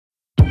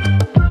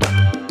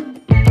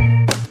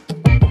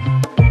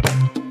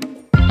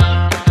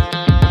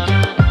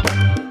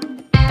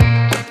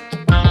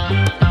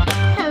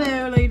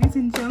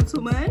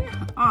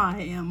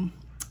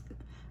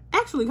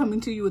actually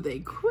coming to you with a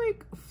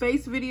quick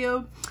face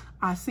video.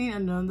 I seen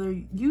another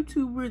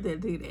YouTuber that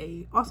did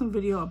a awesome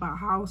video about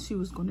how she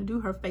was going to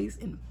do her face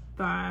in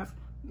 5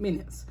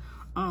 minutes.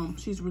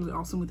 She's really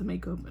awesome with the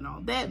makeup and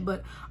all that,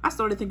 but I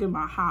started thinking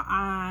about how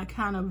I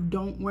kind of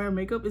don't wear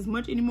makeup as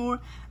much anymore,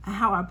 and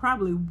how I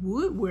probably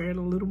would wear it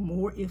a little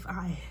more if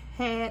I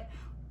had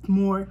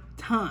more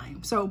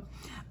time. So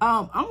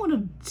I want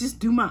to just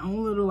do my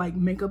own little like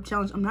makeup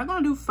challenge. I'm not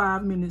gonna do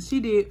 5 minutes. She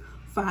did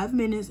 5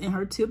 minutes, and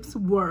her tips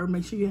were: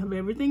 make sure you have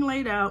everything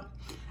laid out,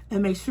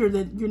 and make sure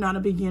that you're not a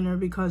beginner,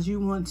 because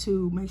you want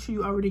to make sure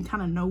you already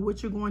kind of know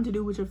what you're going to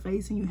do with your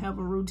face, and you have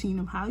a routine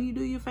of how you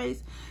do your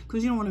face,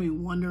 because you don't want to be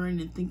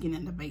wondering and thinking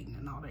and debating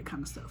and all that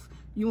kind of stuff.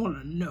 You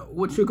want to know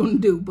what you're going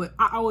to do. But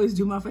I always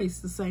do my face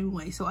the same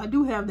way, so I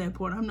do have that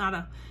part. I'm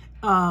not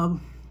a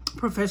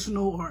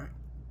professional or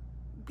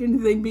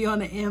anything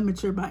beyond an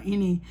amateur by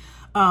any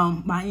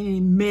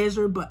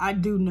measure, but I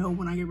do know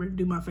when I get ready to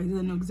do my face,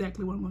 I know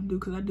exactly what I'm going to do,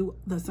 because I do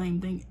the same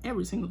thing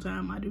every single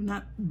time. I do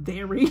not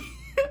vary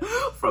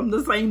from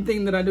the same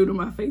thing that I do to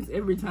my face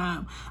every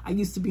time. I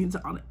used to be into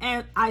all the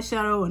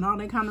eyeshadow and all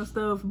that kind of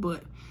stuff,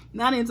 but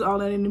not into all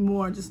that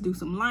anymore. I just do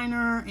some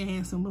liner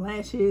and some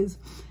lashes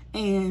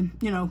and,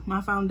 you know,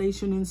 my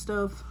foundation and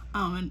stuff,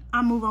 and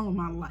I move on with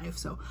my life.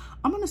 So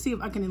I'm gonna see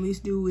if I can at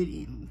least do it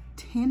in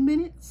 10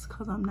 minutes,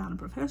 because I'm not a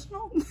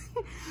professional.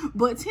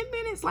 But 10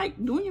 minutes,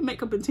 like doing your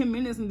makeup in 10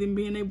 minutes and then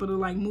being able to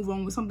like move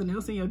on with something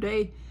else in your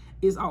day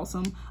is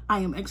awesome. I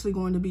am actually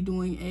going to be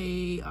doing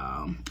a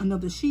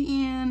another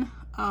SHEIN,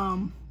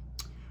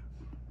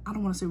 I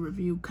don't want to say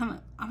review,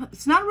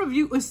 it's not a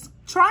review, it's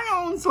try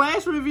on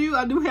 / review.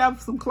 I do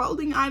have some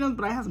clothing items,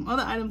 but I have some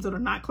other items that are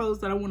not clothes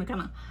that I want to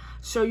kind of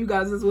show you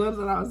guys as well,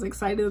 that I was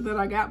excited that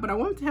I got. But I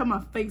wanted to have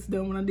my face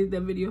done when I did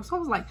that video, so I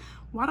was like,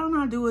 why don't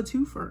I do a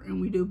twofer?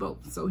 And we do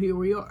both, so here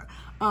we are.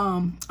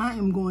 I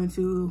am going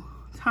to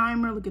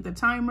timer, look at the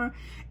timer,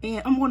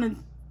 and I'm going to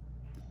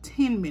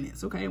 10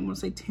 minutes. Okay, I'm gonna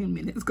say 10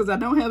 minutes because I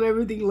don't have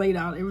everything laid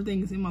out.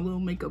 Everything is in my little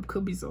makeup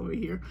cubbies over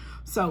here.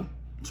 So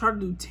try to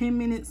do 10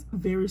 minutes,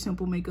 very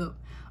simple makeup.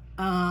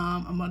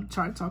 I'm gonna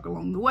try to talk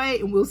along the way,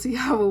 and we'll see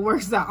how it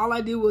works out. All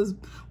I did was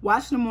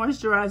wash and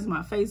moisturize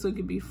my face so it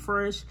could be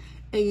fresh,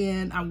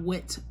 and I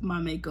wet my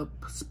makeup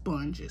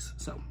sponges.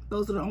 So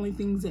those are the only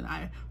things that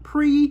I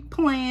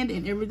pre-planned,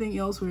 and everything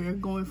else we're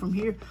going from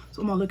here.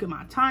 So I'm gonna look at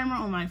my timer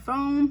on my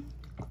phone,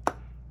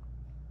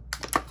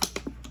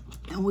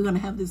 and we're gonna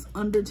have this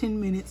under 10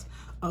 minutes,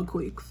 a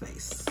quick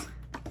face.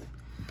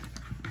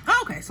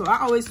 Okay, so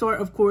I always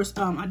start, of course,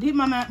 I did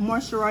my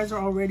moisturizer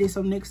already,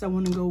 so next I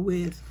want to go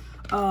with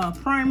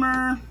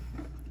primer.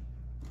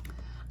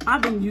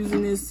 I've been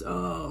using this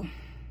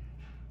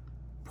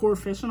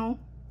Professional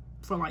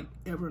for like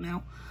ever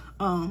now.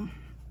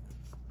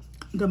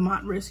 The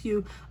Mott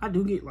Rescue. I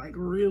do get like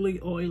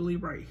really oily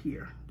right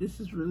here.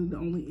 This is really the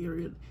only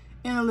area,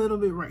 and a little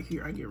bit right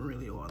here I get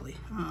really oily.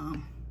 I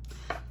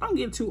don't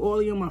get too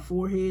oily on my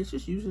forehead. It's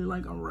just usually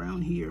like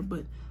around here,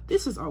 but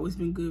this has always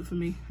been good for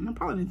me, and I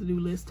probably need to do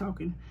less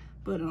talking,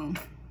 but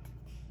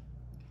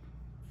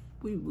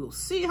we will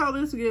see how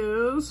this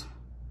goes.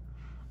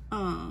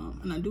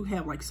 And I do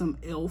have like some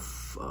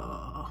e.l.f.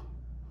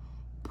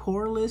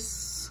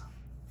 poreless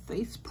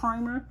face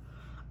primer.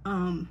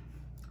 I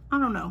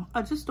don't know,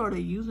 I just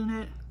started using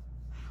it.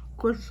 Of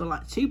course it's a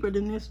lot cheaper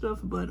than this stuff,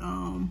 but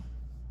I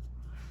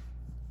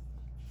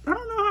don't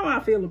know how I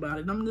feel about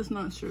it. I'm just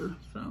not sure.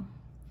 So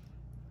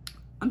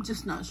I'm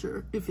just not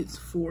sure if it's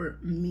for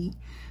me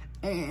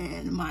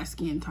and my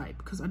skin type,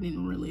 because I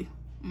didn't really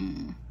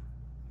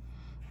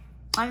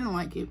I didn't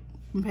like it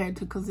compared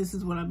to, because this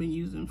is what I've been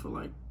using for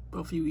like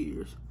a few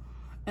years,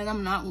 and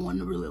I'm not one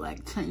to really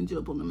like change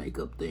up on the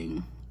makeup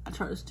thing. I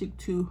try to stick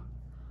to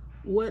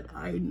what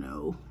I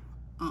know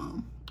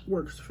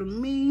works for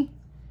me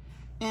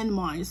and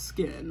my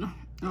skin.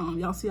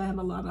 Y'all see I have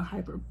a lot of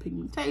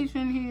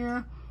hyperpigmentation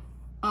here.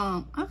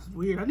 That's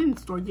weird. I didn't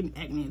start getting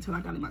acne until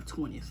I got in my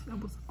 20s. That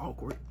was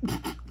awkward.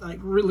 Like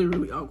really,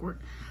 really awkward.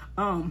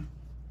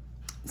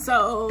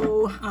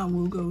 So I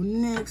will go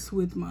next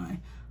with my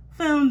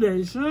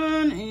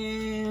foundation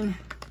and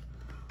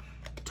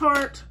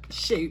Tarte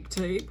Shape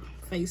Tape,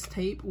 face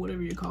tape,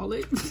 whatever you call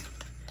it.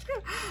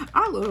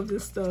 I love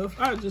this stuff.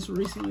 I just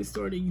recently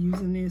started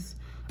using this.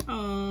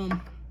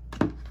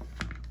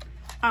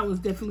 I was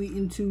definitely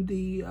into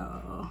the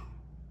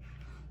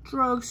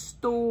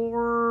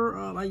drugstore.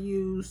 I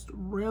used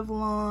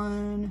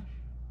Revlon.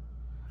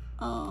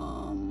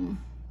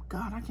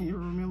 God, I can't even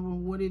remember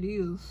what it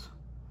is.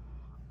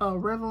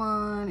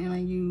 Revlon, and I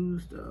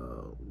used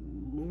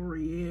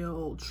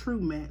L'Oreal True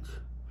Match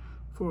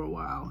for a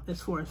while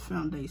as far as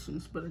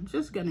foundations, but I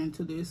just got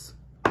into this.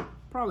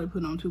 Probably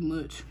put on too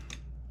much.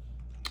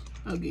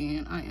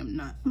 Again, I am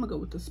not. I'm gonna go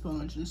with the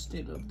sponge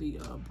instead of the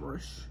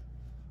brush.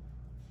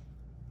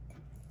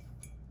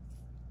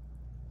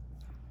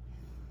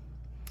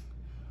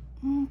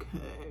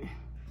 Okay.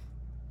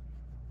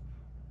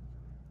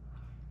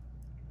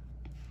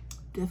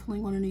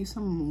 Definitely gonna need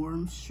some more,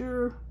 I'm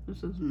sure.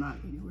 This is not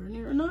anywhere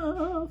near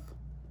enough.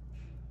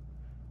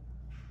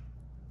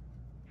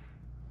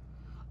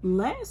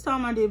 Last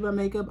time I did my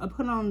makeup, I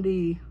put on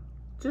the,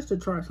 just to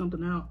try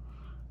something out,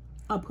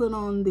 I put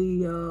on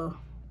the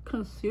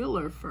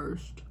concealer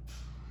first.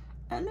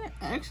 And it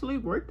actually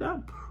worked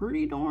out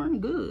pretty darn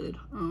good.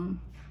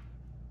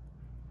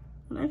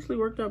 It actually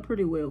worked out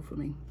pretty well for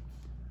me.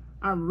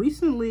 I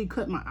recently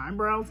cut my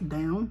eyebrows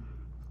down.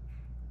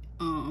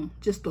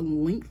 Just the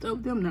length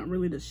of them, not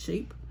really the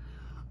shape.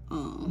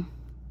 I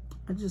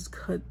just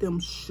cut them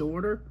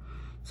shorter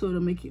so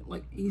to make it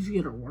like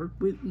easier to work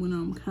with when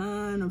I'm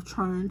kind of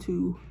trying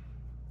to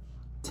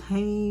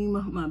tame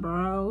my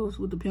brows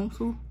with the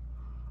pencil.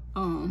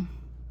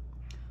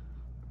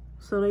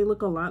 So they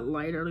look a lot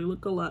lighter, they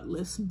look a lot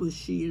less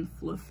bushy and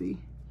fluffy.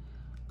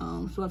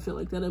 So I feel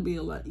like that'll be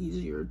a lot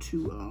easier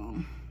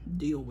to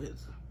deal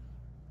with.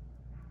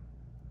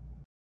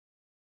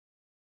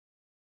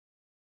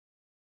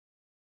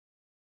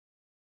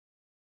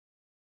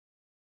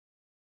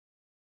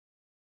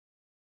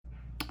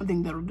 I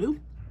think that'll do.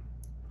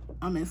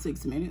 I'm at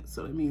 6 minutes,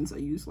 so it means I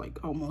use like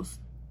almost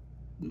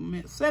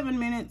 7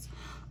 minutes.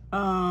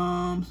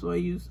 So I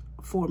used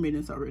 4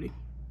 minutes already,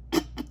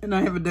 and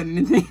I haven't done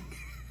anything.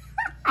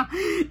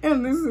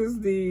 And this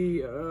is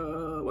the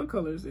what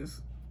color is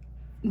this?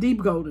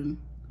 Deep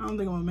golden. I don't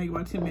think I'm gonna make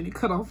my 10-minute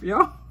cutoff,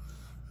 y'all.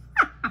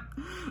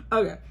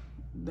 Okay,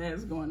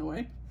 that's going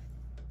away.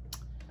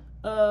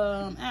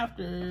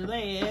 After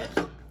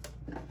that,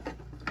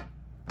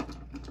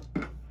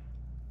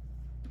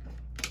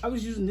 I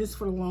was using this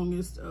for the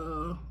longest,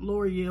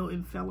 L'Oreal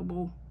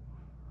Infallible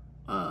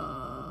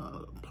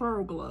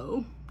Pearl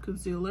Glow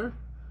concealer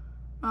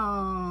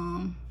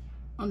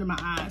under my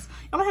eyes.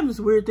 Y'all have this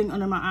weird thing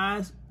under my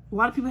eyes. A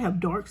lot of people have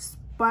dark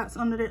spots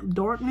under their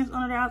darkness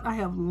under their eyes. I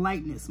have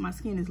lightness. My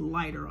skin is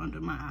lighter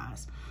under my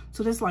eyes,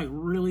 so that's like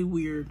really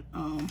weird.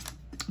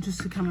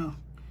 Just to kind of,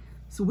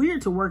 it's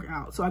weird to work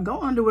out. So I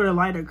go under with a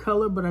lighter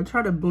color, but I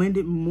try to blend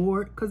it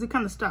more because it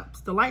kind of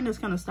stops. The lightness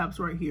kind of stops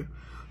right here.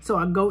 So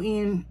I go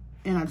in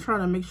and I try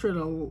to make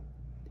sure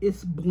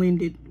it's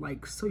blended,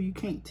 like, so you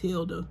can't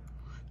tell the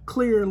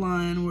clear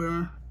line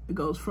where it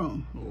goes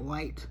from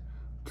light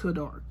to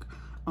dark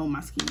on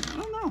my skin.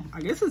 I don't know. I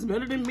guess it's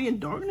better than being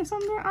darkness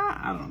under their eye.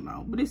 I don't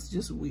know, but it's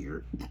just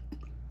weird.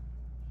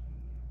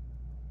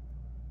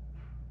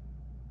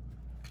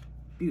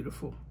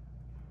 Beautiful.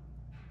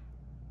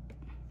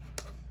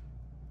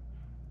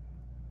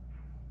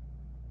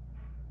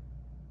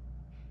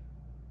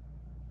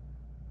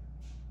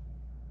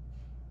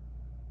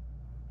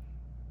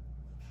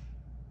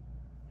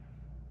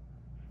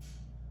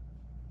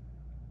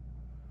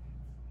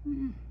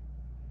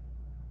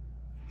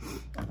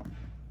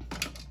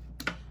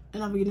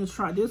 And I'm going to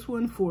try this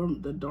one for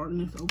the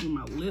darkness over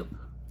my lip.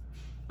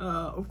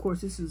 Of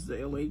course, this is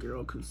the LA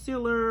Girl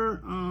concealer.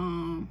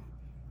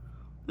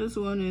 This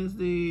one is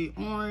the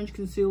orange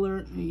concealer,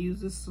 and I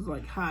use this to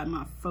like hide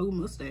my faux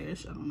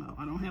mustache. I don't know.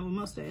 I don't have a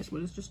mustache,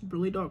 but it's just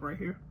really dark right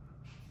here.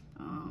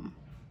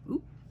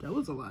 Oop, that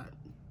was a lot.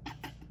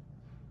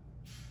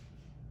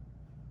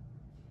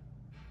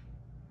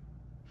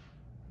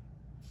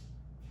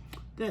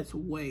 That's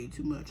way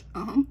too much.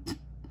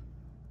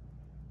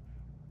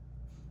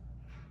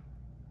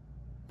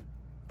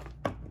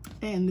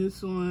 And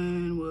this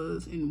one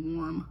was in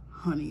Warm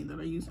Honey that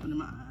I used under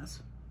my eyes.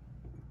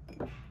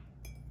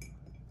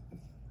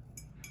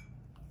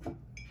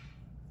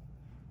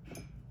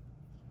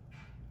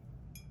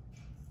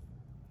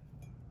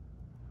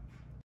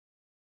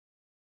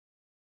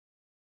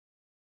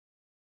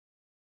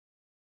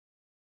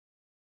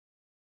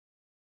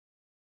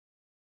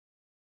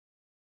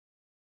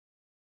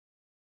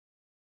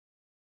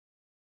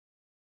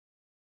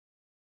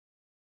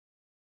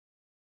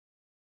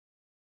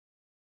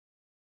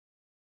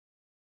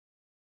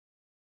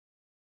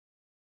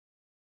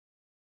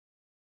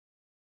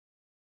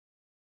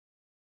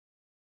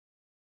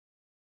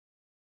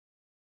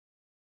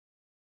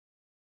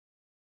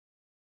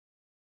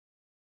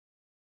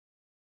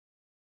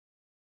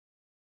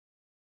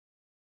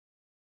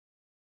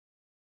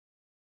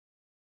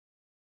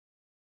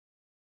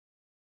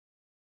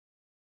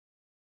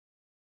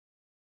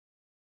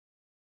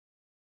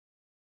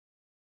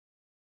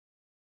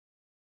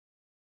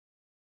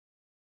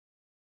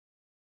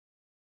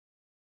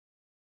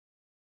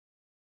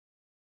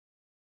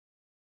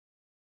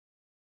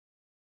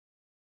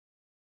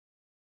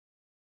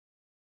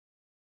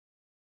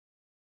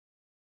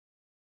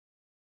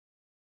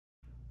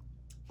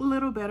 A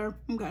little better.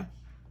 Okay.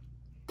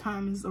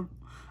 Time is, I'm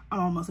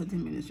almost at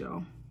 10 minutes,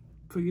 y'all.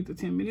 Forget the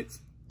 10 minutes.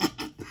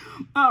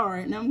 All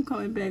right, now I'm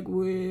coming back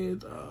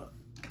with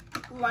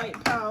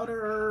light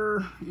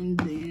powder, and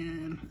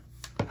then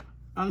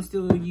I'm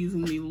still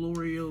using the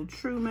L'Oreal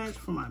True Match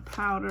for my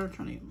powder.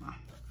 Trying to get my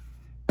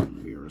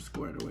mirror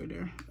squared away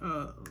there.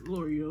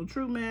 L'Oreal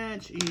True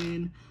Match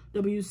in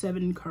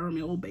W7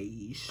 Caramel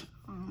Beige.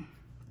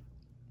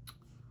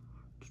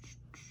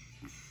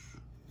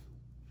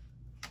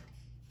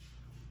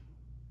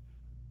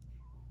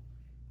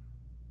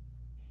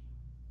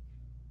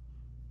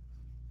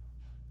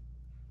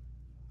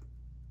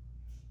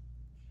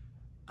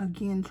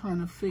 Again, trying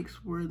to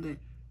fix where the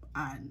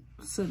I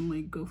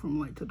suddenly go from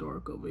light to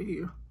dark over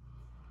here.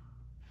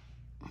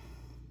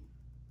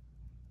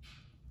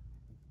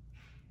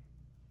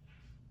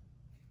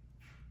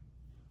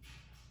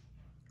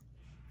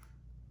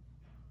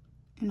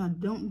 And I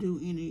don't do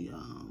any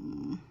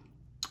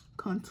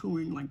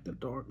contouring, like the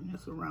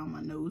darkness around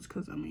my nose,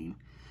 because I mean,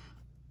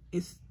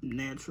 it's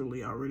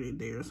naturally already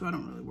there, so I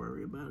don't really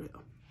worry about it.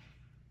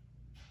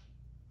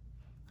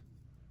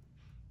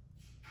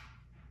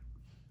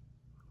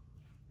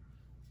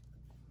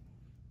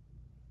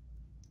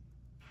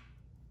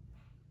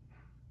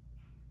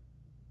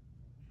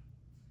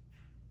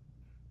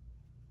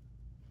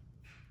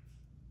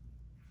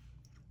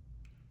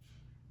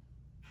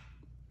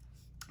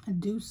 I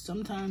do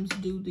sometimes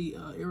do the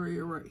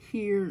area right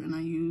here, and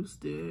I use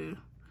the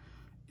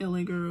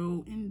LA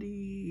Girl in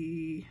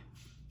the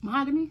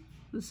mahogany.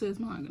 This says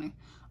mahogany.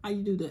 I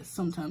do that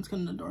sometimes,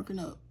 kind of darken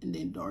up and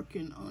then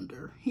darken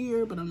under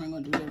here, but I'm not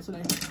going to do that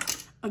today.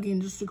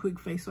 Again, just a quick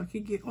face so I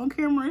can get on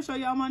camera and show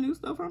y'all my new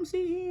stuff from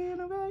SHEIN,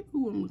 okay?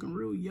 Ooh, I'm looking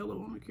real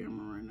yellow on the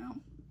camera right now.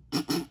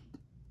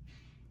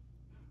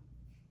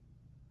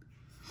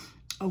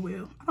 Oh,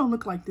 well, I don't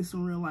look like this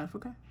in real life,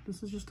 okay?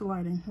 This is just the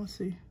lighting. Let's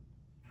see.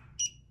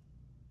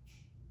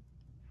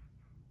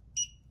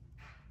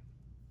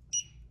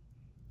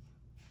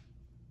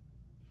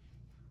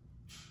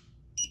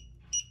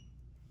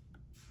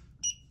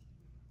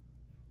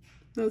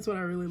 That's what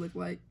I really look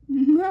like.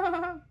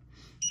 I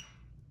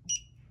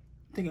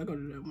think I'll go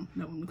to that one.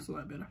 That one looks a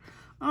lot better.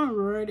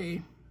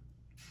 Alrighty.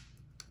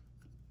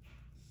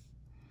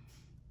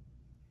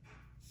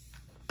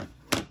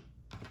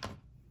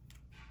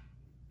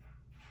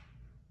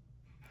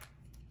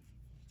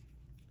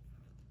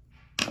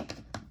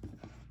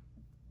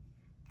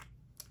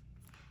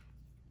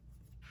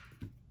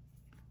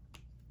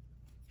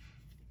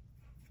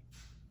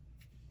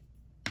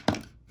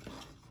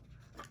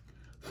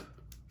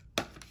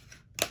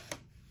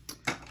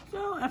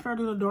 So after I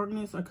do the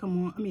darkness, I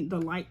come on, the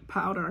light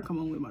powder, I come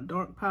on with my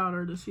dark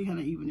powder to see how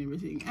to even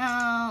everything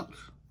out.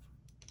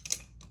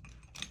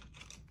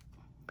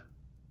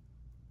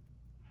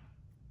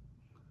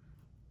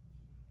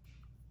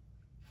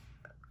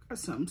 Got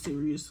some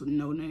serious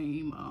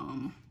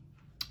no-name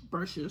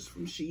brushes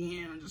from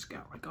SHEIN. I just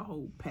got like a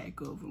whole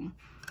pack of them.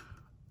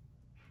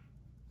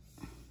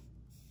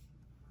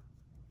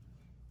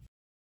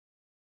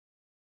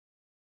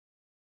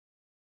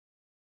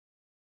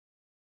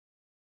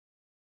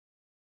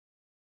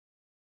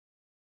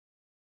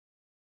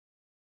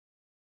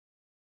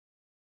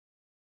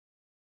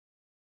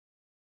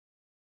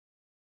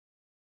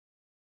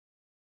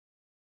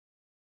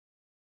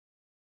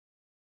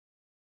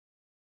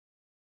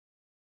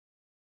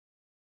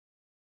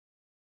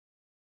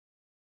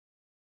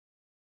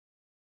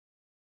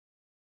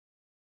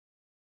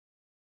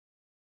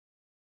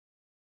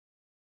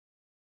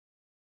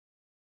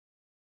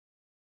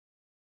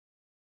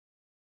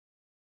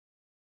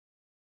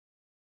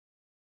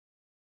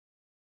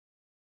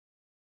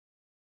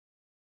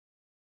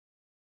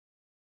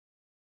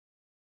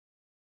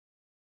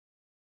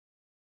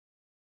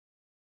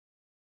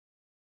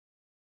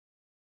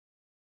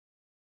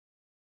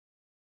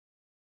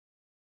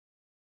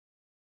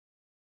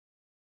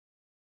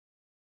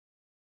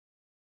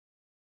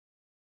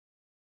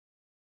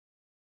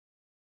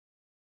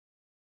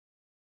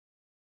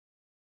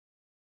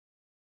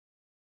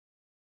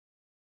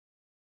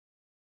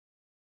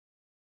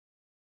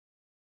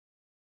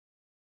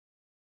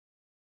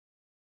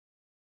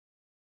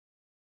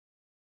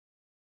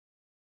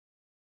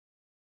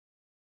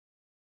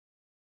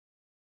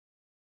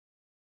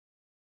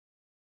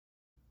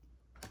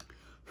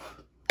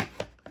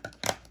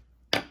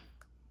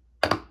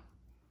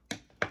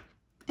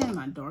 And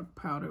my dark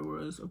powder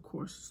was, of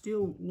course,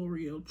 still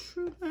L'Oreal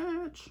True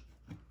Match.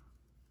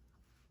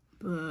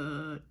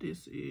 But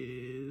this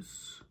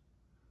is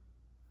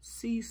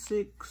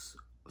C6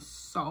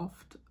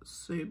 Soft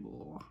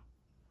Sable.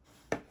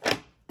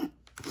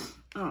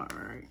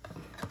 Alright.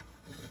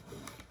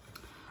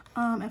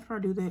 After I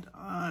do that,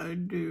 I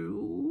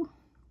do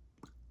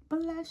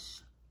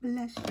blush.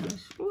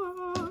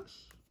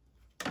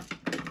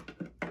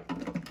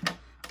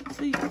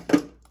 See,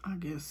 I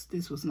guess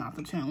this was not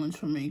the challenge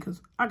for me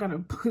because I gotta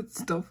put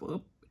stuff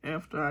up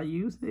after I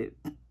use it.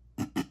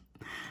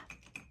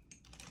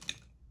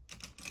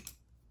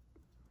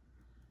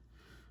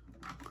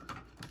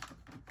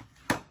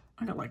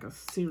 I got like a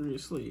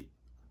seriously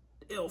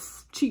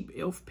cheap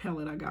e.l.f.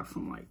 palette I got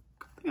from like,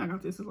 I think I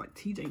got this at like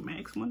TJ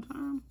Maxx one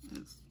time.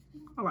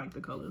 I like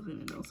the colors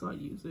in it though, so I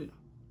use it.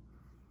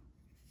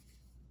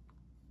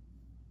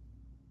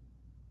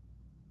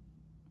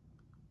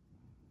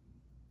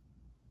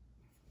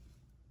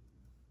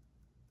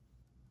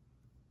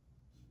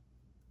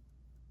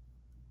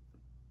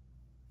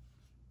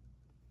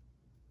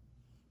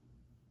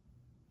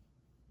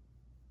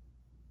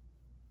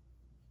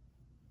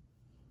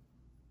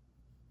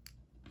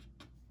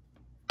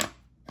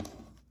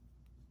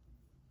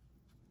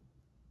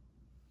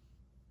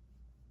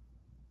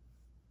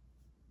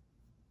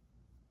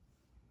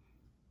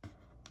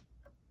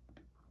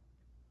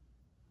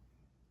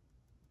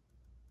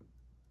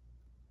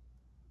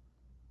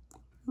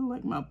 feel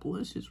like my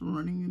blush is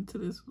running into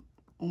this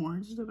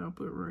orange that I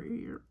put right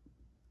here.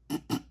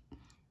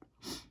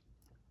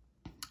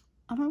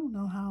 I don't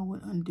know how I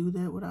would undo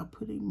that without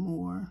putting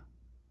more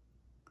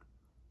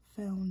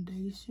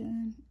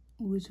foundation,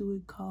 which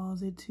would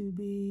cause it to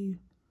be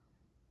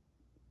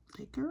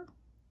thicker.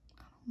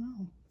 I don't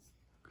know.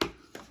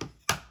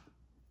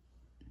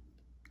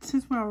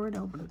 Since we're already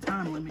over the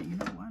time limit, you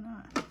know, why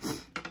not?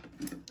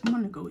 I'm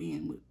gonna go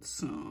in with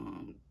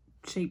some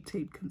Shape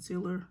Tape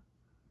concealer.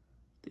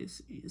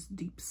 This is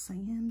Deep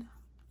Sand.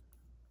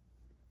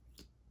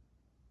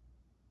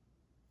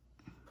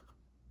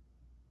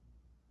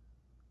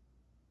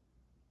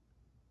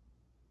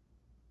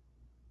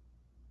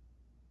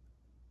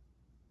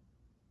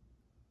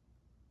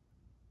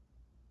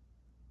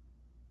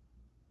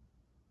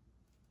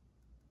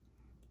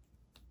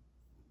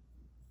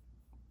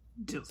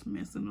 Just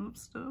messing up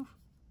stuff.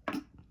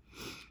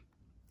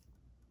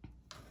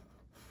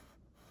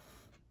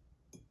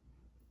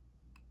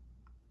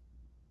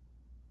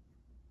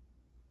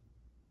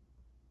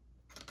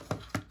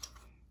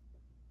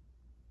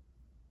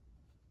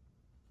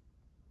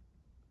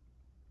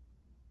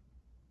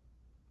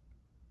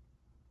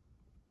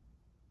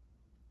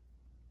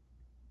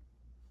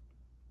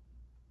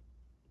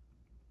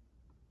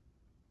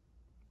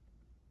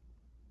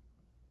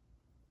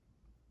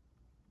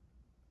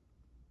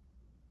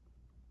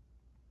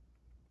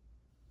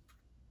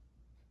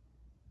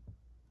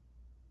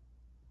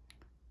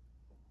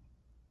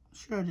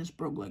 Sure, I just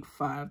broke like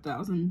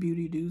 5,000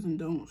 beauty do's and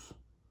don'ts.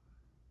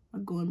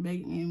 I'm going back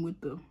in with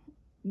the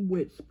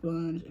wet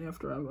sponge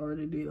after I've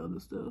already did other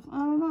stuff. I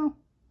don't know.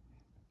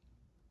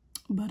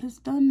 But it's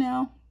done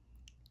now.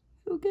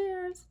 Who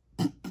cares?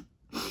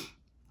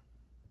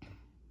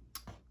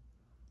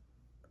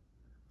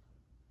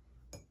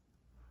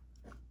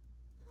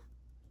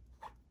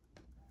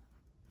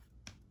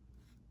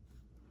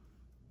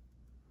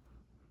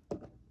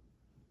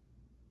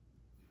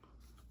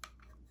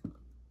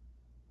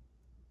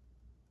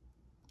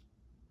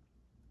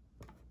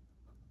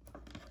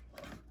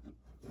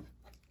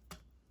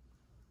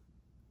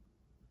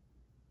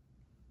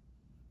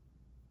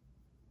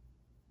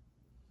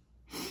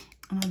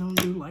 And I don't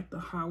do like the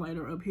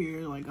highlighter up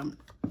here. Like I'm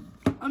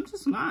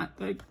just not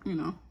that, you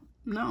know,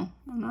 no,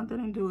 I'm not that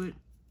into it.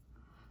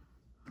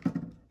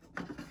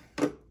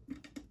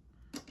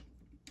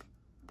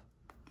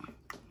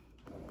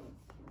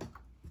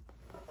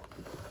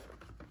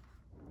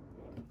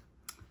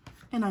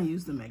 And I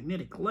use the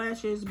magnetic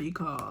lashes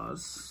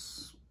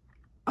because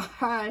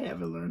I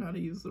haven't learned how to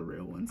use the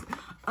real ones.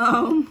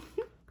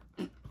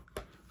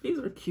 These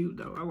are cute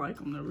though. I like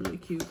them. They're really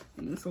cute.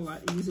 And it's a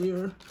lot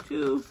easier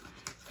to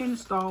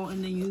install.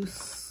 And then you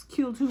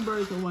kill two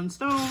birds with one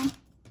stone.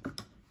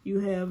 You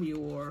have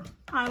your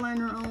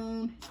eyeliner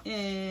on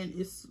and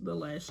it's the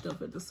lash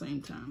stuff at the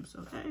same time.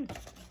 So hey,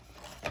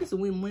 it's a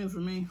win-win for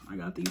me. I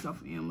got these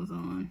off of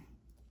Amazon.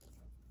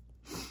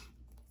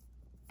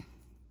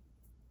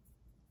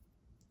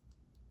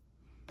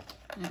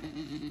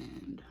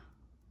 And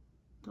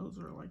those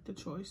are like the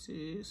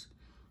choices.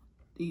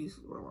 These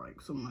were like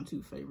some of my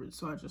two favorites,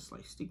 so I just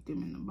like stick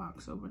them in the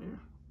box over there.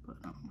 But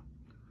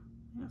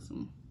yeah,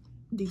 some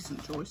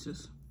decent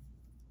choices.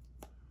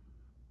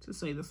 To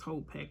say this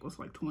whole pack was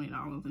like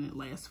 $20 and it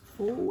lasts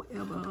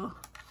forever.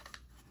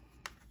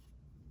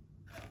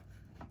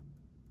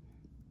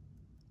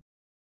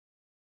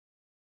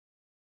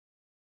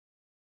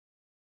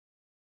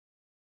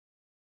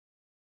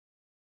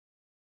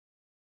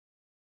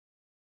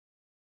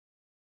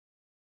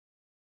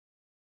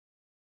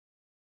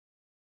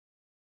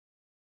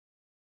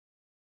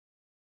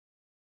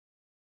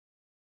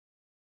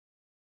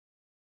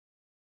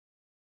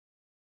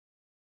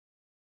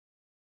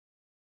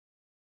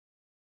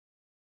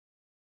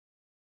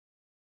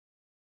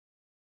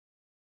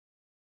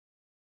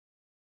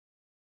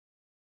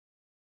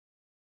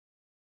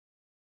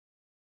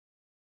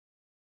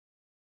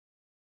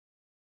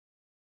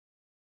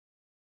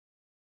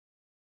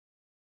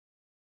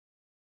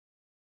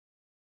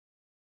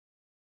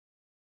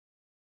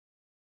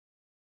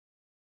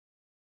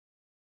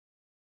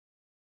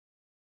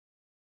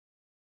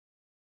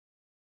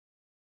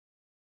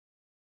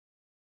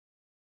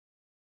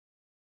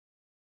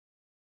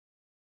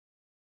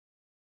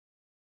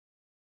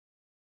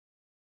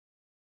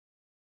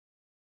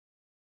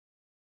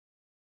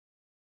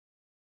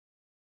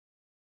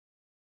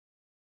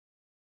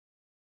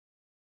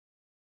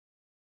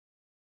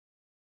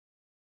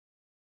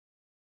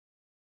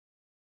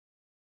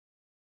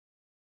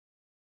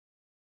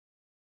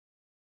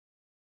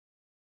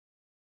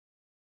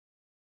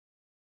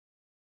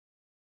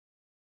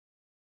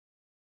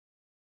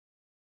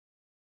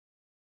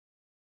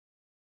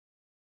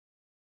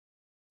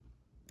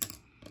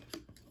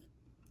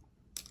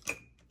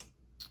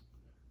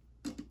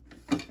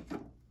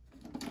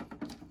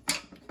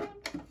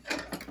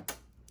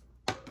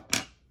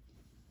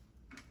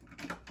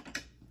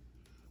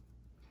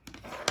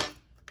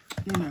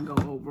 Then I go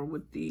over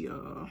with the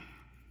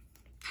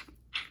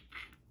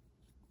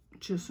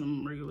just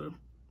some regular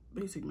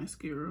basic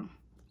mascara.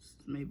 This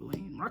is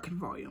Maybelline Rocket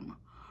Volume.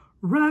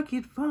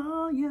 Rocket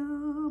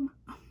Volume.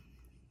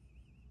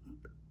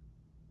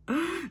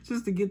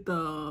 Just to get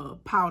the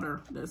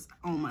powder that's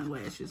on my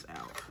lashes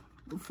out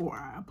before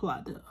I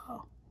apply the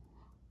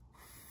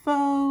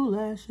faux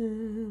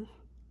lashes.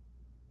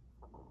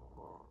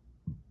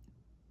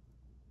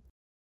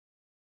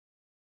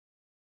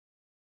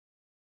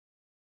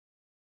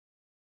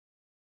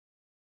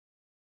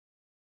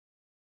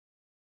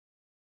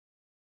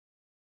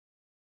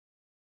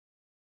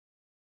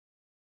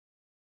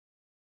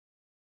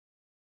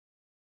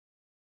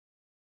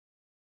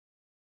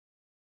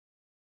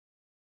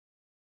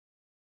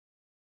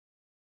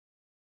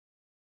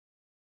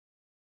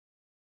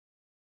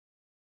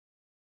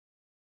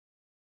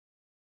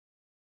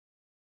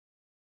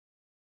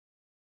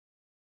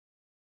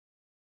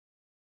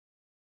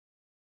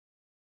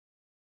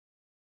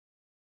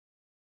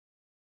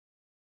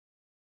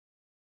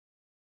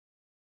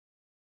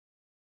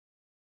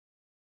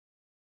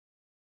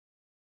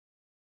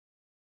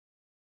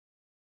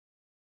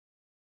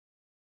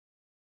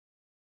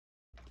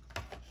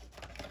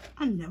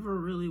 I never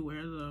really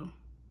wear the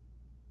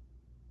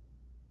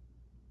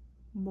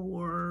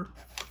more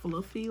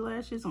fluffy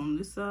lashes on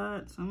this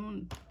side, so I'm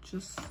gonna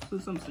just,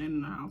 since I'm staying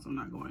in the house, I'm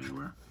not going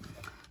anywhere,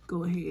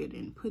 go ahead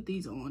and put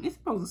these on. It's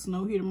supposed to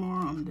snow here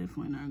tomorrow. I'm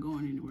definitely not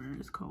going anywhere.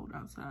 It's cold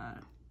outside.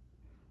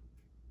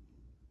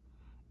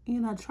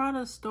 And I try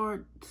to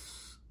start,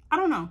 I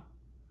don't know,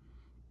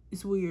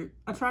 it's weird.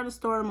 I try to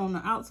start them on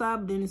the outside,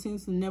 but then it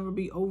seems to never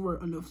be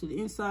over enough to the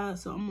inside,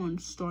 so I'm gonna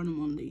start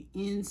them on the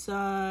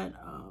inside.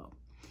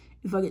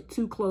 If I get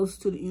too close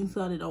to the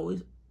inside, it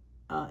always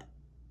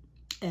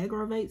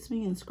aggravates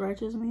me and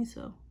scratches me,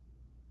 so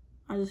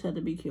I just have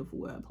to be careful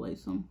where I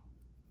place them.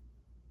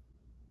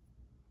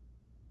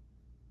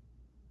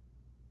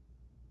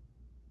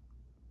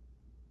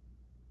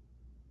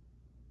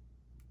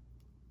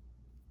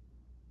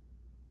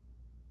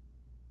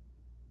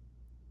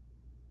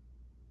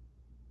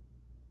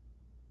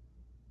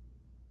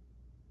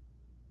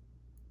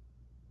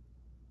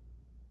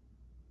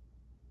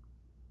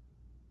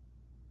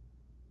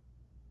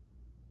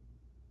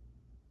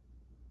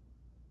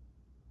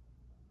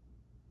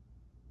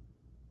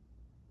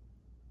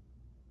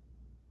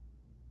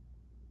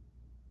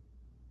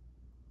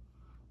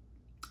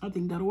 I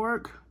think that'll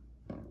work.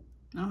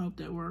 I hope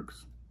that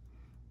works.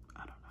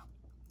 I don't know.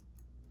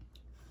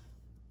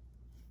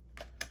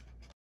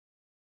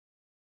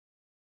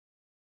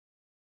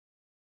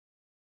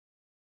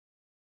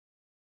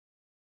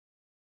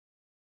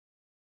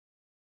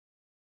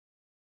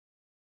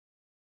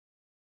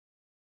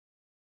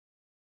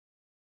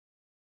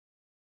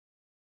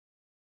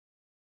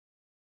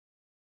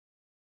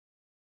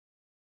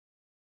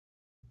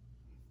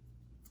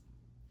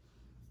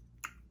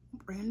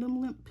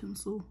 Random lip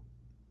pencil.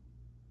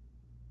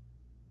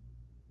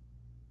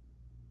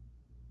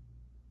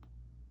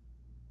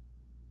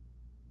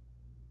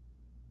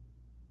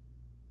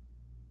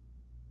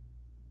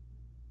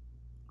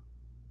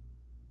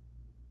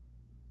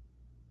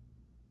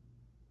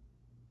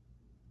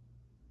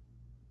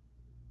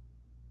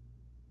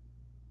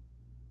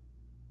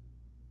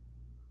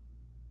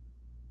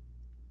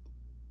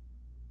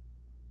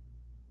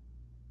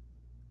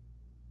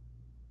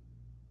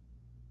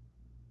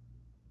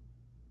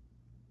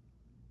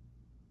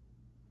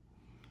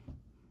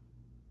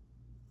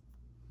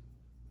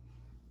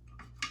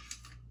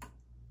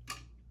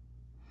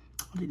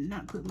 I did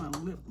not put my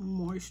lip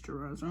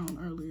moisturizer on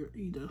earlier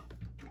either.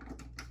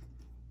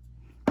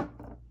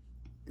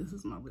 This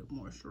is my lip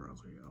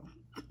moisturizer, y'all.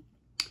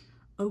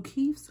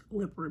 O'Keeffe's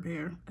Lip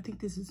Repair. I think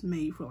this is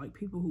made for like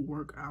people who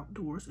work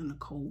outdoors in the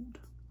cold.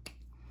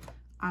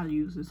 I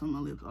use this on my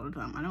lips all the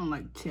time. I don't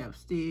like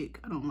chapstick.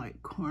 I don't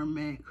like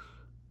Carmex.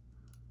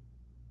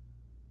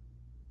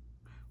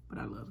 But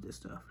I love this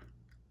stuff.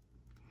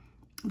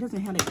 It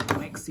doesn't have that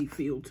waxy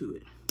feel to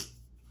it.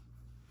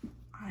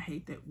 I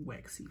hate that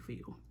waxy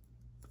feel.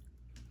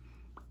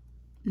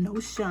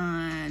 No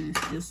shine,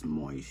 it's just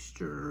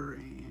moisture,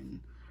 and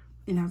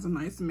it has a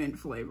nice mint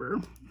flavor.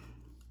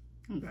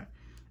 Okay,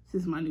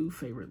 this is my new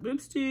favorite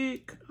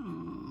lipstick.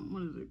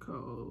 What is it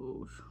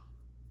called?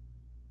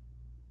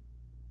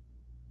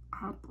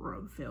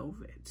 Opera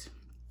Velvet.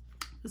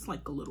 It's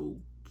like a little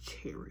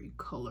cherry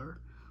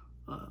color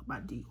by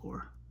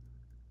Dior.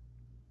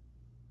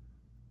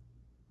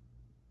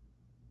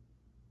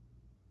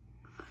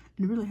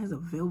 And it really has a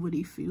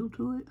velvety feel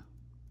to it.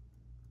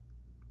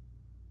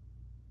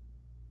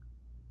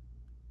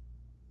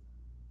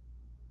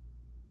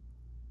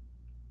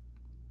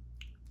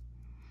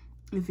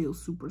 It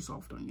feels super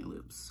soft on your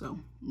lips, so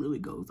really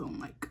goes on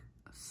like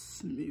a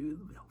smooth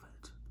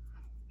velvet.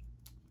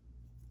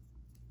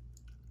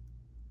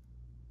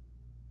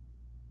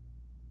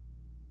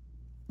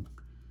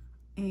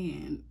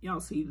 And y'all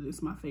see this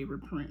is my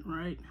favorite print,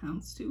 right?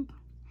 Houndstooth.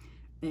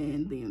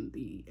 And then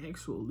the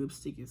actual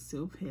lipstick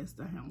itself has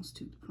the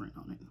houndstooth print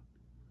on it.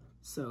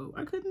 So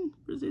I couldn't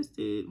resist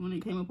it when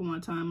it came up on my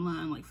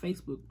timeline. Like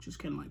Facebook just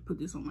kind of like put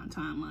this on my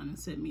timeline and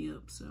set me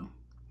up, so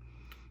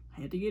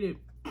I had to get it.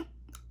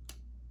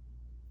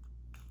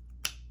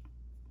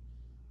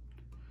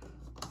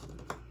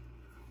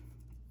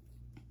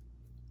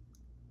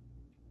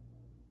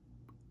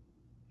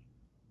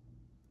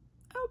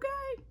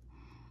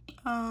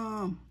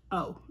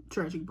 Oh,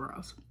 tragic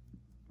brows.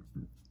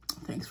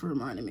 Thanks for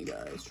reminding me,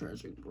 guys.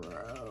 Tragic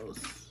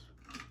brows.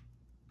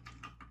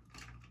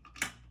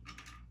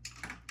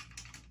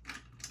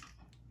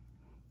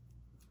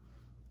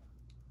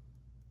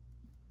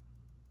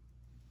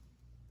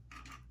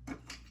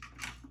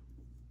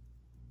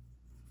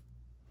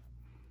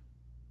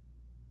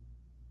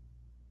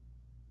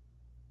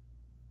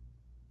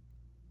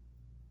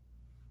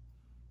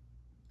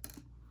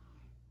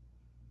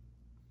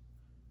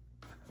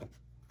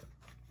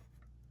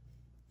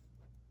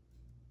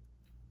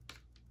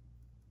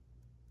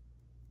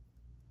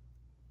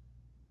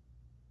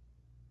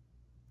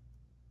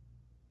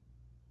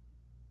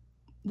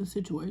 The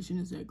situation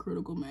is at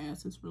critical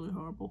mass. It's really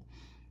horrible.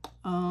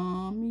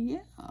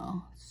 Yeah,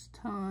 it's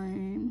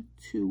time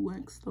to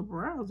wax the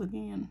brows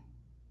again.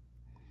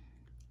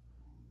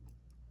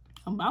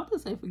 I'm about to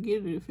say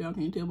forget it if y'all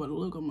can't tell by the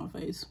look on my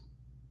face.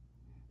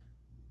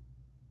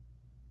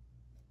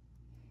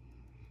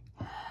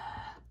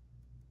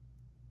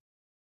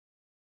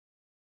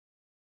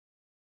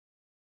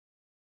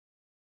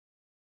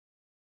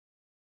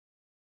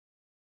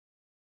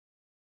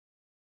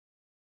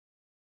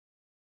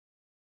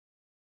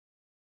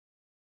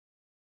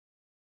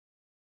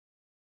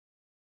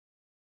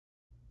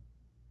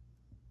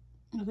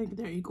 I think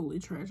they're equally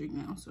tragic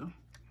now, so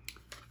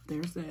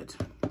there's that.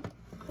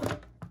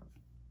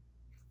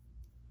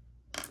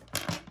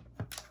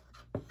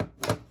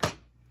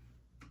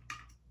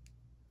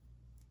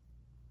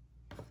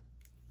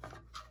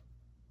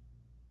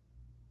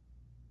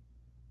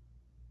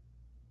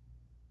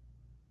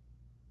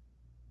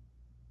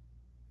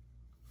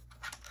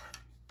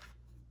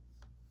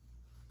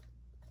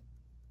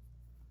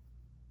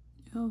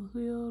 Y'all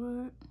see all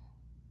that?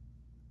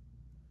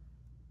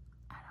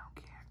 I don't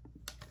care.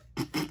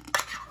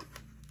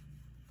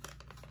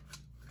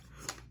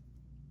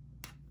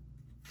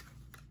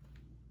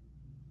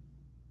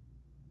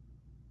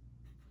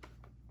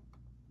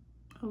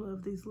 I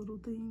love these little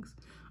things.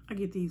 I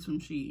get these from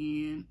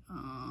SHEIN.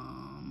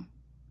 I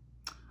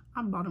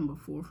bought them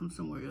before from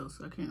somewhere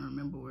else. I can't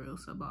remember where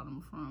else I bought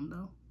them from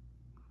though.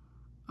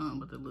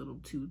 But the little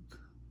tooth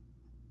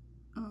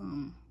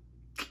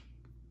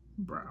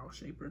brow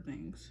shaper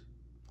things.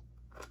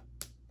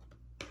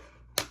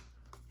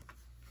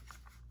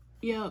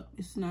 Yep,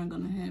 it's not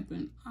gonna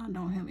happen. I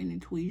don't have any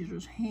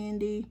tweezers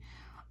handy.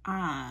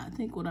 I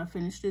think when I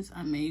finish this,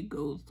 I may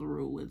go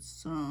through with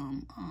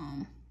some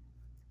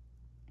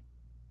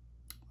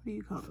what do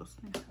you call those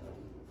things?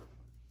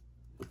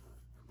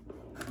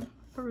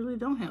 I really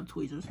don't have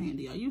tweezers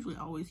handy. I usually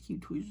always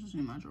keep tweezers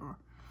in my drawer.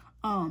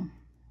 I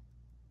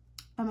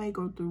may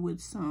go through with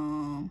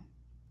some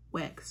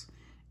wax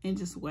and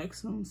just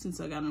wax them since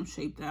I got them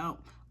shaped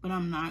out. But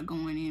I'm not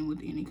going in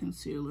with any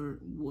concealer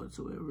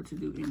whatsoever to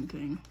do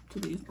anything to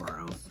these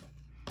brows.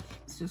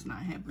 It's just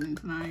not happening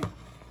tonight.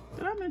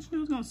 Did I mention it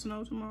was gonna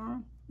snow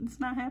tomorrow? It's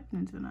not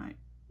happening tonight.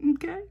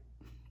 Okay.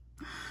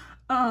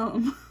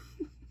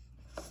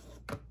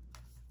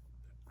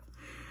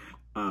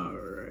 All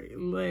right,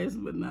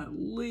 last but not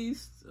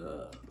least,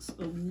 a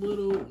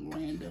little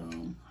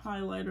random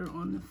highlighter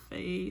on the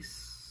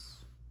face.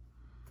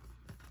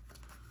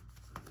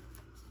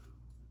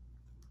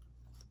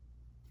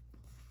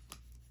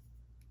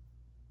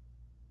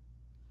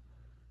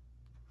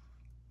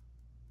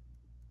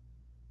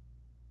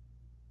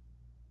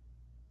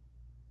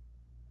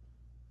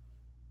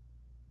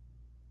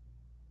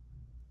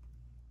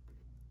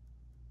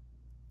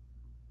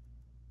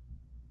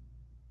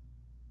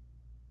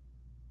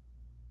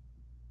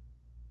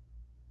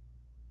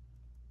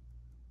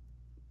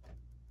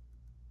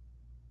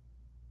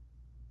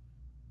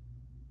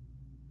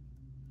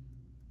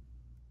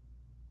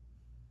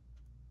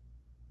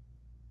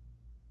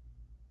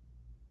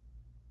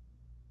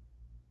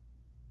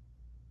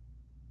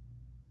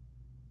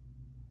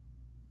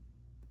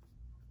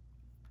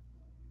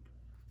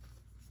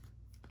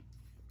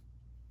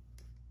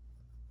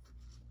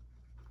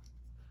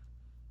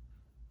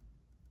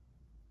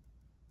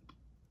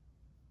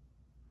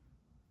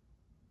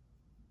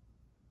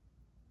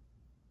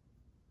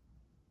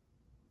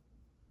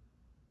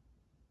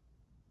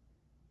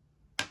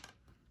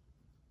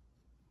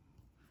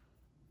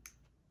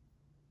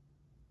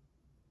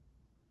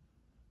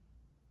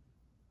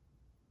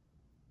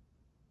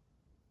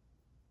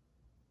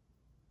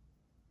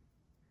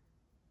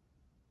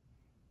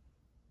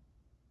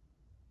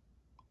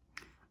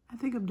 I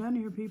think I'm done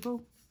here,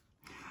 people.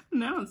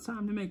 Now it's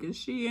time to make a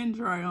SHEIN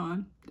try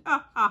on.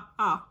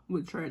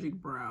 With tragic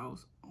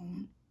brows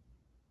on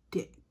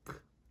deck.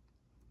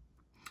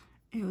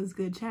 It was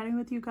good chatting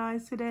with you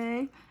guys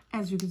today.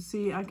 As you can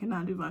see, I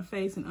cannot do my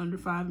face in under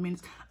 5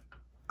 minutes.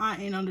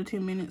 In under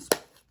 10 minutes.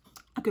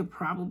 I could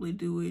probably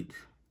do it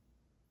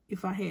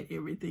if I had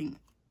everything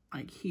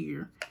like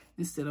here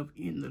instead of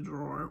in the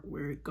drawer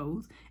where it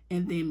goes,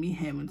 and then me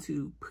having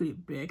to put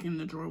it back in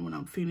the drawer when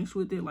I'm finished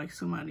with it, like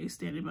somebody is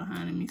standing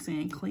behind me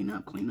saying clean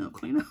up, clean up,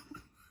 clean up.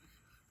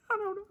 I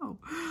don't know.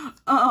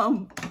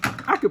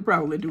 I could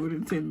probably do it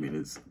in 10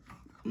 minutes,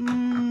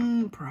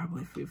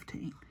 probably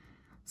 15.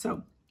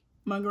 So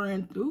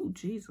Ooh,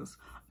 Jesus.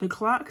 The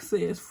clock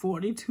says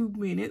 42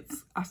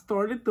 minutes. I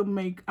started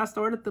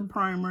the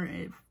primer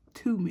at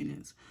 2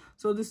 minutes.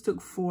 So this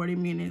took 40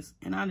 minutes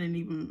and I didn't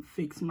even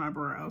fix my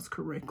brows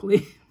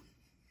correctly.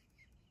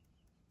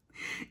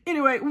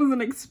 Anyway, it was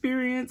an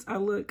experience. I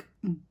look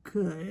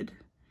good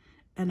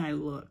and I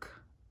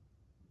look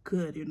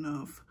good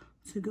enough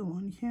to go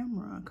on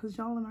camera because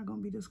y'all are not going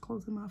to be this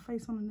close in my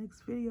face on the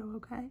next video,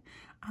 okay?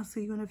 I'll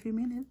see you in a few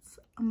minutes.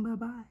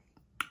 Bye-bye.